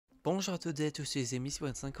Bonjour à toutes et à tous, c'est Musiques.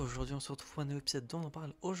 Aujourd'hui on se retrouve pour un nouvel épisode dont on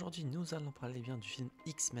parle. Aujourd'hui nous allons parler bien du film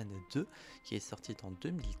X-Men 2 qui est sorti en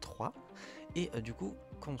 2003. Et du coup,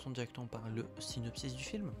 commençons directement par le synopsis du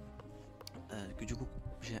film. Que du coup,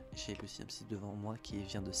 j'ai le synopsis devant moi qui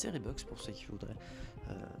vient de Seriebox pour ceux qui voudraient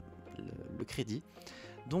le crédit.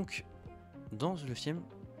 Donc, dans le film,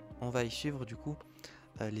 on va y suivre du coup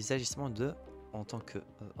les agissements en tant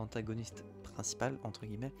qu'antagoniste principal, entre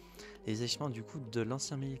guillemets, les agissements du coup de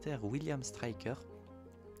l'ancien militaire William Stryker,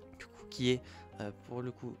 du coup, qui est pour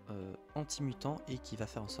le coup anti-mutant et qui va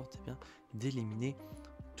faire en sorte d'éliminer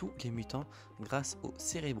tous les mutants grâce aux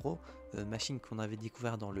cérébraux, machine qu'on avait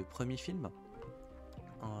découvert dans le premier film,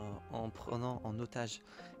 en prenant en otage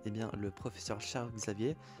le professeur Charles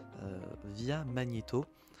Xavier via Magneto,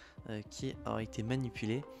 qui a été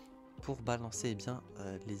manipulé pour balancer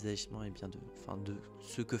les agissements de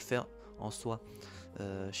ce que fait en soi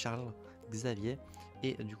Charles Xavier,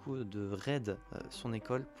 et du coup de raid son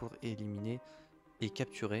école pour éliminer et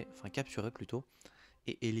capturer plutôt,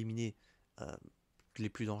 et éliminer les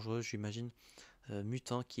plus dangereux, j'imagine,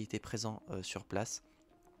 mutants qui étaient présents sur place.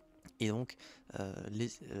 Et donc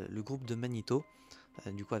le groupe de Magneto,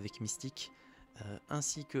 du coup avec Mystique,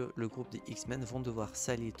 ainsi que le groupe des X-Men vont devoir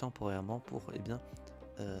s'allier temporairement pour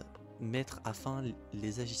mettre à fin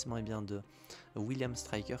les agissements de William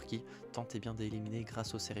Stryker, qui tente d'éliminer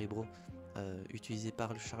grâce aux cérébraux utilisés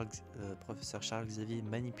par le professeur Charles Xavier,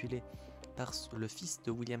 manipulé par le fils de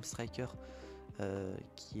William Stryker,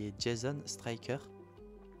 qui est Jason Stryker,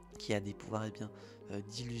 qui a des pouvoirs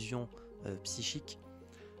d'illusion psychique,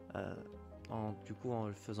 en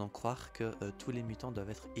le faisant croire que tous les mutants doivent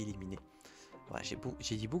être éliminés. Voilà,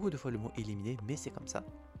 j'ai dit beaucoup de fois le mot éliminer, mais c'est comme ça.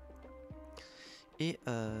 Et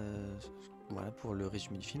voilà pour le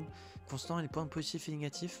résumé du film. Concernant les points positifs et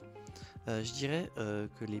négatifs, je dirais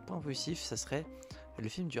que les points positifs, ça serait le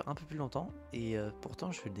film dure un peu plus longtemps, et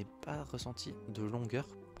pourtant je n'ai pas ressenti de longueur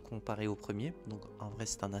comparé au premier, donc en vrai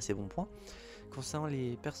c'est un assez bon point. Concernant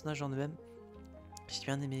les personnages en eux-mêmes, j'ai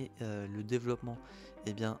bien aimé le développement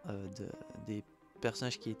des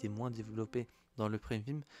personnages qui étaient moins développés dans le premier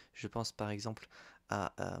film. Je pense par exemple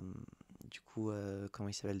à comment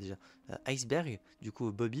il s'appelle déjà, Iceberg, du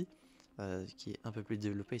coup Bobby, qui est un peu plus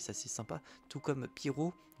développé et ça c'est sympa, tout comme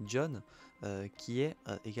Pyro, John, qui est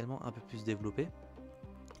également un peu plus développé,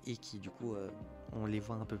 et qui du coup on les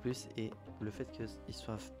voit un peu plus, et le fait qu'ils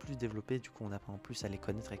soient plus développés, du coup on apprend plus à les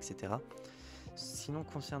connaître, etc. Sinon,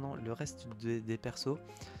 concernant le reste des persos,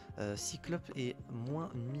 Cyclope est moins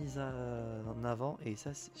mis en avant, et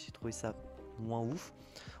ça j'ai trouvé ça moins ouf.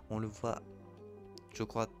 On le voit, je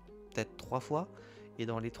crois, peut-être 3 fois, et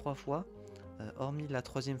dans les 3 fois, hormis la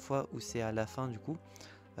 3e fois où c'est à la fin, du coup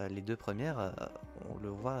les 2 premières, on le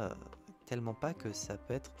voit tellement pas que ça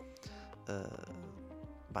peut être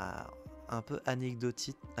un peu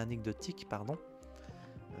anecdotique, pardon.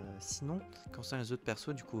 Sinon, concernant les autres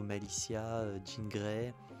persos, du coup Malicia, Jean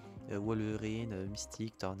Grey, Wolverine,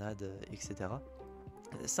 Mystique, Tornade, etc.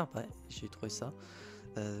 Sympa, j'ai trouvé ça.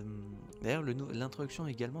 D'ailleurs, l'introduction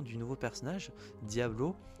également du nouveau personnage,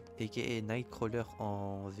 Diablo, aka Nightcrawler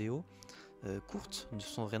en VO, courte de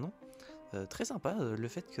son vrai nom. Très sympa, le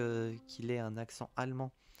fait qu'il ait un accent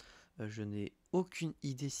allemand, je n'ai aucune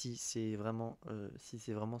idée si c'est vraiment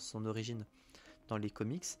son origine dans les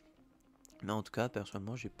comics. Mais en tout cas,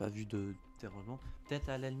 personnellement, j'ai pas vu de dérangement. Peut-être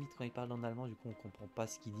à la limite quand il parle en allemand, du coup on comprend pas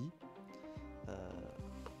ce qu'il dit.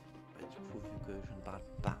 Du coup, vu que je ne parle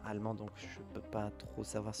pas allemand, donc je peux pas trop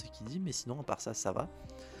savoir ce qu'il dit. Mais sinon, à part ça, ça va.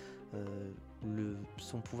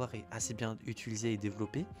 Son pouvoir est assez bien utilisé et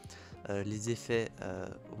développé. Les effets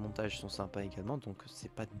au montage sont sympas également, donc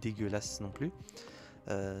c'est pas dégueulasse non plus.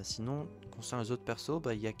 Sinon, concernant les autres persos,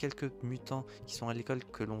 il y a quelques mutants qui sont à l'école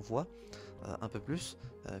que l'on voit un peu plus,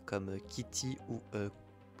 comme Kitty, ou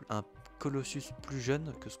un Colossus plus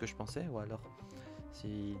jeune que ce que je pensais, ou alors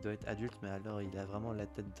il doit être adulte, mais alors il a vraiment la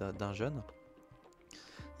tête d'un jeune.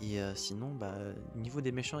 Et sinon, niveau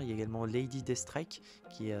des méchants, il y a également Lady Deathstrike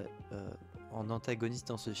qui est en antagoniste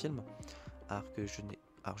dans ce film, alors que je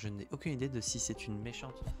n'ai aucune idée de si c'est une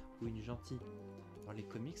méchante ou une gentille dans les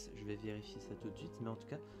comics. Je vais vérifier ça tout de suite, mais en tout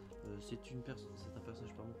cas c'est un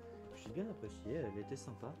personnage que j'ai bien apprécié. Elle était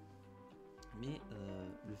sympa, mais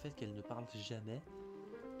le fait qu'elle ne parle jamais,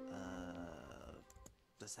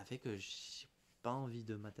 ça fait que j'ai pas envie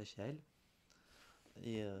de m'attacher à elle,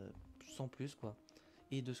 et sans plus quoi.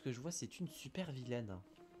 Et de ce que je vois, c'est une super vilaine.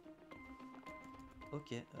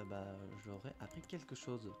 Ok, j'aurais appris quelque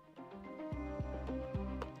chose.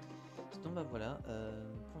 Sinon voilà,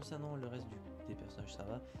 concernant le reste des personnages, ça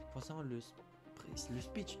va. Concernant le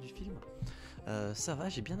speech du film, ça va,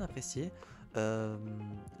 j'ai bien apprécié.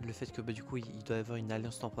 Le fait que du coup il doit y avoir une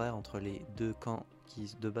alliance temporaire entre les deux camps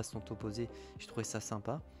qui de base sont opposés, je trouvais ça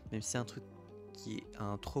sympa, même si c'est un truc qui est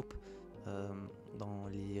un trope dans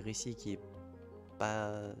les récits qui est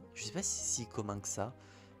pas, je sais pas si c'est si commun que ça,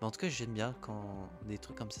 mais en tout cas j'aime bien quand des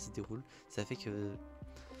trucs comme ça se déroulent, ça fait que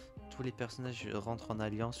tous les personnages rentrent en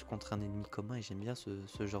alliance contre un ennemi commun et j'aime bien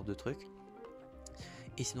ce genre de truc.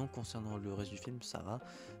 Et sinon concernant le reste du film ça va,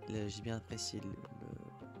 j'ai bien apprécié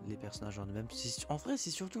les personnages en eux-mêmes. En vrai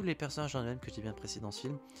c'est surtout les personnages en eux-mêmes que j'ai bien apprécié dans ce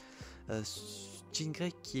film.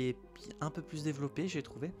 Jembei qui est un peu plus développé j'ai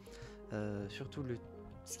trouvé, surtout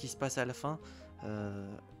ce qui se passe à la fin.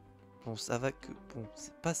 Bon ça va que, bon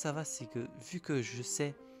c'est pas ça va, c'est que vu que je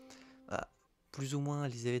sais plus ou moins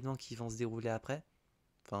les événements qui vont se dérouler après,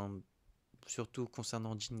 enfin surtout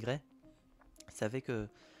concernant Jembei, ça fait que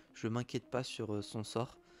je m'inquiète pas sur son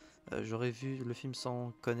sort. J'aurais vu le film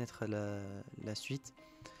sans connaître la suite,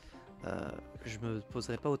 je me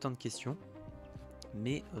poserais pas autant de questions,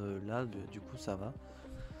 mais là du coup ça va.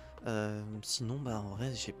 Sinon en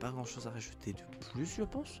vrai j'ai pas grand chose à rajouter de plus je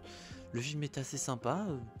pense. Le film est assez sympa,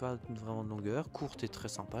 pas vraiment de longueur, courte et très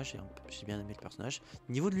sympa, j'ai bien aimé le personnage.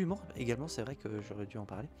 Niveau de l'humour également, c'est vrai que j'aurais dû en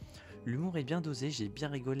parler. L'humour est bien dosé, j'ai bien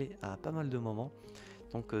rigolé à pas mal de moments,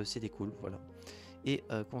 donc c'était cool, voilà. Et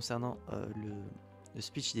concernant le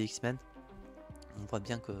speech des X-Men, on voit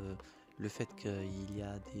bien que le fait qu'il y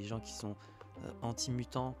a des gens qui sont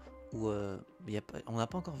anti-mutants, ou on n'a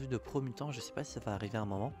pas encore vu de pro-mutants, je sais pas si ça va arriver à un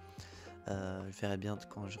moment. Je verrai bien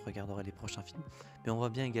quand je regarderai les prochains films, mais on voit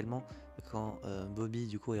bien également quand Bobby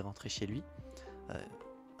du coup est rentré chez lui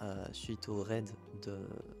suite au raid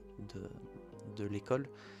de l'école,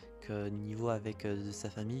 que niveau avec de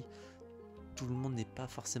sa famille, tout le monde n'est pas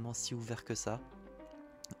forcément si ouvert que ça,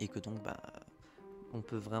 et que donc on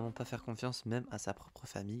peut vraiment pas faire confiance même à sa propre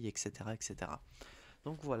famille, etc., etc.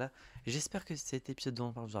 Donc voilà, j'espère que cet épisode dont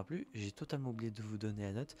on parle vous aura plu. J'ai totalement oublié de vous donner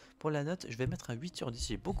la note. Pour la note, je vais mettre un 8 sur 10.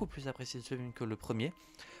 J'ai beaucoup plus apprécié ce film que le premier.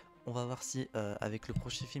 On va voir si avec le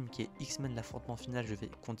prochain film qui est X-Men l'affrontement final, je vais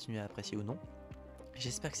continuer à apprécier ou non.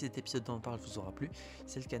 J'espère que cet épisode dont on parle vous aura plu.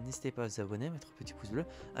 Si c'est le cas, n'hésitez pas à vous abonner, à mettre un petit pouce bleu,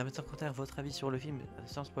 à mettre en commentaire votre avis sur le film,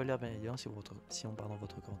 sans spoiler bien évidemment, sinon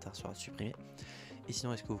votre commentaire sera supprimé. Et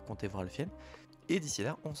sinon, est-ce que vous comptez voir le film? Et d'ici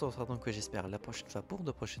là, on se retrouve donc, j'espère, la prochaine fois pour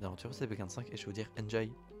de prochaines aventures. C'est B45 et je vous dis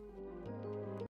enjoy.